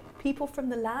by people from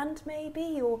the land,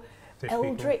 maybe, or Fish people.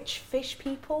 eldritch fish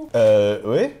people?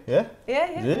 Oui, yeah.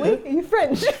 Yeah. Yeah. Oui? Are you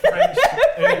French? French.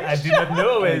 I do not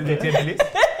know where the temple is.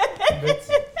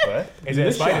 Where? Is it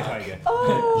a spider tiger?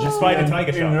 Oh. A spider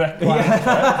tiger shark.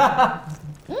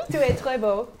 Tu es très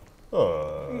beau.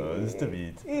 Oh, just a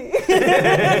bit.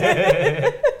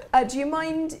 Do you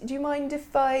mind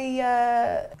if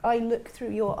I look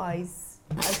through your eyes?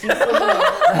 As you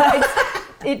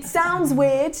it sounds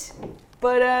weird,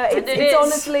 but it's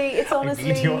honestly.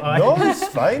 Need your eye. No, it's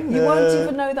fine. You won't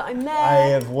even know that I'm there. I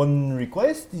have one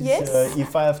request. Is, Yes?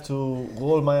 if I have to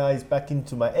roll my eyes back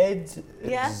into my head,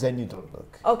 Yeah. then you don't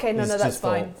look. Okay, no, It's that's just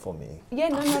fine. For me. Yeah,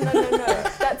 no.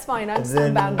 That's fine. I And understand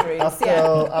then boundaries. after,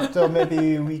 Yeah. after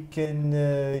maybe we can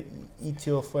eat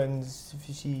your friend's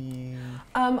fishy.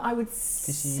 I would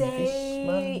Fishy say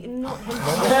fish man? not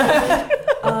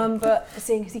him. But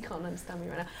seeing as he can't understand me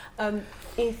right now,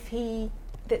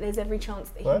 that there's every chance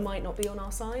that What? he might not be on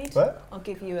our side. What? I'll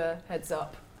give you a heads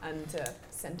up and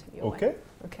send him your way. Okay.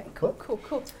 Okay. Cool.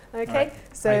 Okay. Right.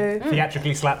 So. I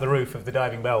theatrically slap the roof of the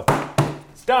diving bell.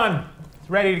 It's done. It's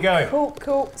ready to go.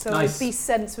 Cool. So Nice. be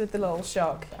sense with the little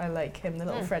shark. I like him, the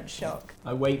little French shark.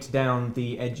 I weight down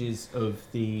the edges of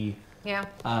the Yeah.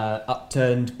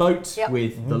 upturned boat Yep.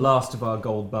 with the last of our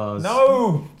gold bars.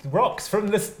 No! Rocks from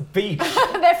this beach.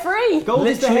 They're free. Gold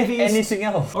is the Literally heaviest. anything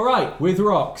else. All right, with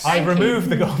rocks. I removed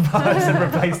the gold bars and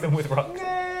replaced them with rocks.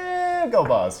 Yeah, gold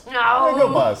bars. No. Yeah,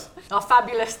 gold bars. Our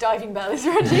fabulous diving bell is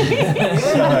ready.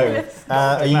 So,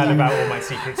 are I'm glad you, about all my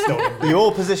secrets stolen. you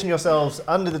all position yourselves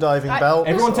under the diving Right. belt.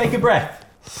 Everyone take a breath.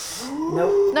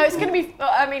 No, it's going to be.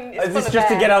 I mean, it's Is full this of just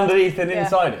to air. get underneath and Yeah.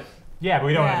 inside it? Yeah, but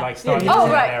we don't want to start Yeah, using oh,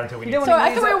 it right. there until we You need don't to. So I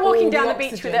use thought we up were walking all down the the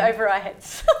beach with oxygen. it over our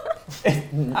heads.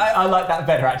 I like that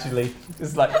better actually.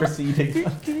 It's like proceeding.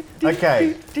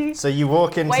 Okay, so you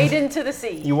walk into. Wade into the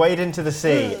sea. You wade into the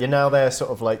sea. You're now there, sort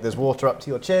of like there's water up to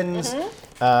your chins.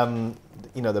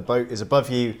 The boat is above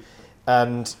you,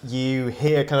 and you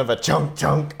hear kind of a chunk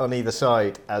chunk on either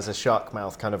side as a shark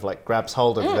mouth kind of like grabs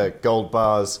hold of the gold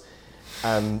bars,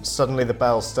 and suddenly the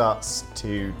bell starts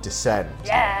to descend.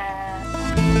 Yeah.